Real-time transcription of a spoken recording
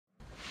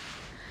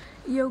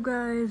Yo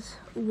guys,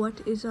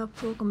 what is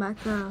up? Welcome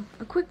back to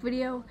a quick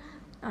video.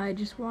 I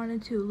just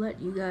wanted to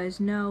let you guys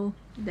know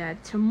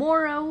that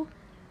tomorrow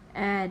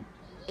at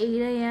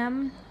 8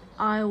 a.m.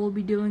 I will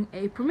be doing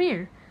a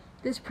premiere.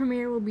 This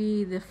premiere will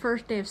be the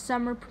first day of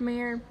summer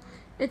premiere.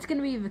 It's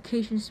gonna be a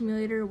vacation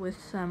simulator with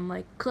some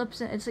like clips.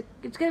 It's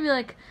gonna be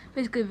like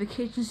basically a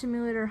vacation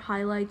simulator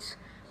highlights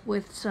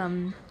with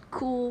some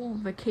cool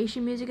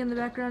vacation music in the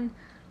background.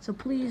 So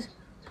please,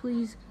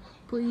 please,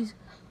 please,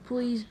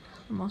 please.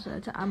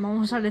 I'm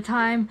almost out of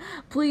time.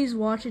 Please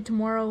watch it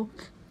tomorrow.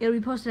 It'll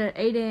be posted at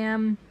 8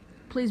 a.m.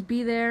 Please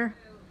be there.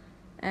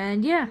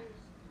 And yeah,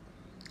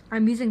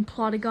 I'm using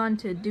Plotagon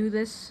to do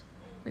this,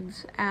 like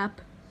this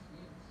app,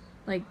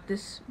 like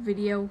this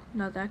video,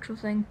 not the actual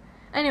thing.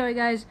 Anyway,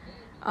 guys,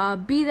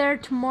 be there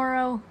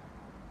tomorrow,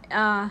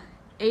 8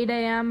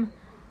 a.m.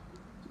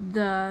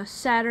 the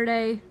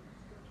Saturday,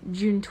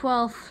 June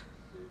 12th.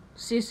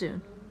 See you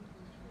soon.